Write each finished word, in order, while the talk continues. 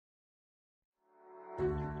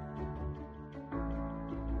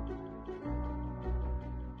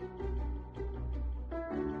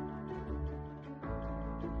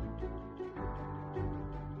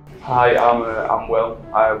Hi, I'm Will.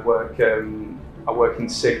 I work in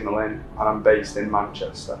signalling and I'm based in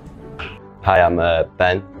Manchester. Hi, I'm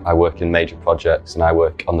Ben. I work in major projects and I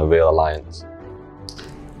work on the Rail Alliance.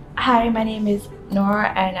 Hi, my name is Nora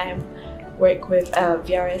and I work with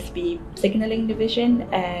VRSB Signalling Division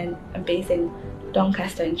and I'm based in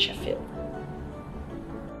Doncaster and Sheffield.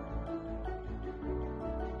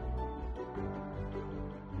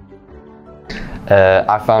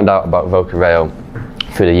 I found out about VolkerRail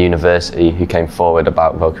through the university who came forward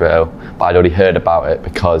about VolkerRail, but I'd already heard about it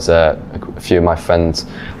because a few of my friends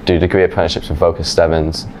do degree apprenticeships with Volker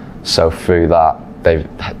Stevens. So through that,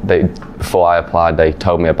 before I applied, they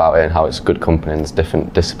told me about it and how it's a good company and there's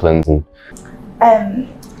different disciplines.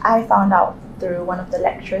 I found out through one of the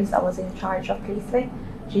lecturers that was in charge of placement.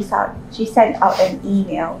 She sent out an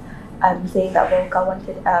email saying that Volker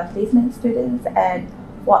wanted placement students, and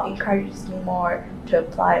what encouraged me more to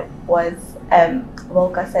apply was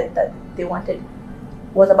Volker said that they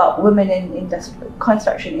was about women in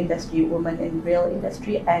construction industry, women in rail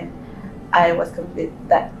industry, and I was convinced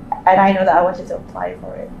that, and I know that I wanted to apply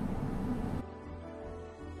for it.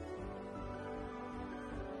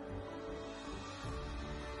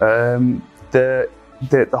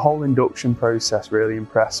 The whole induction process really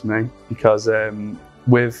impressed me because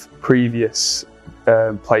with previous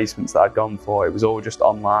placements that I'd gone for, it was all just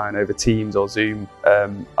online over Teams or Zoom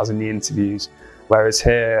as in the interviews, whereas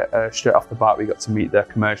here straight off the bat we got to meet the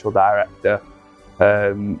commercial director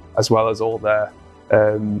as well as all their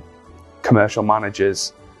commercial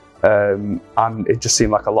managers, and it just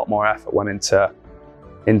seemed like a lot more effort went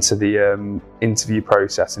into the interview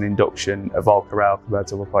process and induction of VolkerRail compared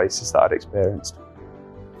to other places that I'd experienced.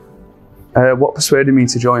 What persuaded me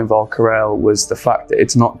to join VolkerRail was the fact that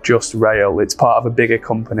it's not just rail, it's part of a bigger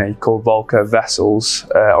company called Volker Vessels,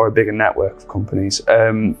 or a bigger network of companies.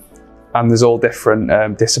 And there's all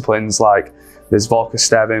different disciplines, like there's Volker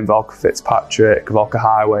Steven, Volker Fitzpatrick, Volker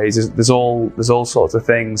Highways, there's all sorts of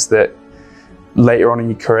things that later on in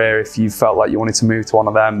your career, if you felt like you wanted to move to one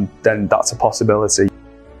of them, then that's a possibility.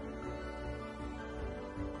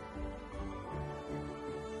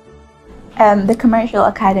 The commercial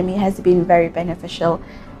academy has been very beneficial.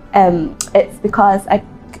 It's because I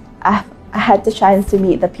had the chance to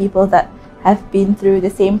meet the people that have been through the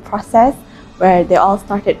same process, where they all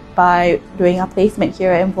started by doing a placement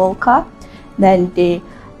here in Volker. Then they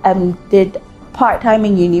did part-time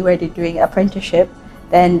in uni where they're doing apprenticeship.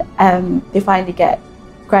 Then they finally get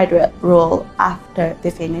graduate role after they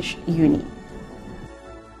finish uni.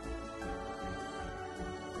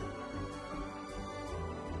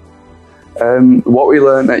 What we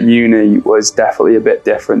learned at uni was definitely a bit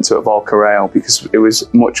different to at VolkerRail because it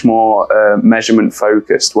was much more measurement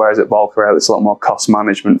focused, whereas at VolkerRail it's a lot more cost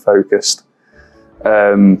management focused.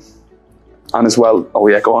 And as well, oh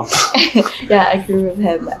yeah, go on. Yeah, I agree with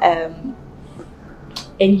him.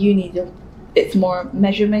 In uni, it's more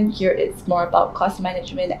measurement. Here it's more about cost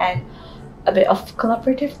management and a bit of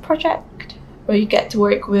collaborative project where you get to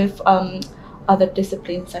work with other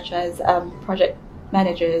disciplines such as project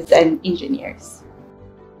managers and engineers.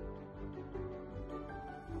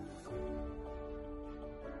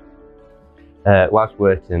 Whilst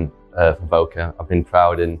working for Volker, I've been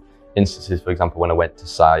proud in instances, for example, when I went to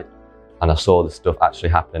site and I saw the stuff actually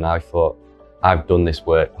happening, I thought, I've done this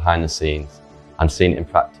work behind the scenes, and seeing it in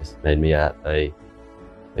practice made me very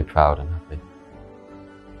proud and happy.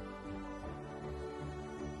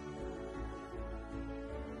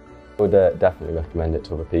 I would definitely recommend it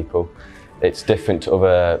to other people. It's different to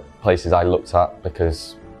other places I looked at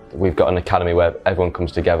because we've got an academy where everyone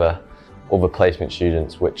comes together, other placement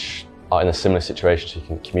students which are in a similar situation, so you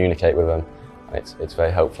can communicate with them, and it's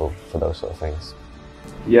very helpful for those sort of things.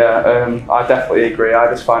 Yeah, I definitely agree. I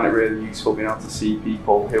just find it really useful being able to see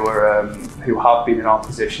people who have been in our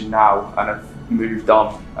position now and have moved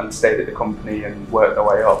on and stayed at the company and worked their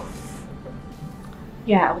way up.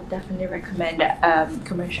 Yeah, I would definitely recommend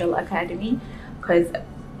Commercial Academy because,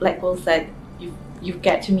 like Will said, you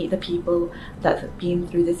get to meet the people that have been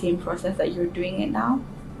through the same process that you're doing it now.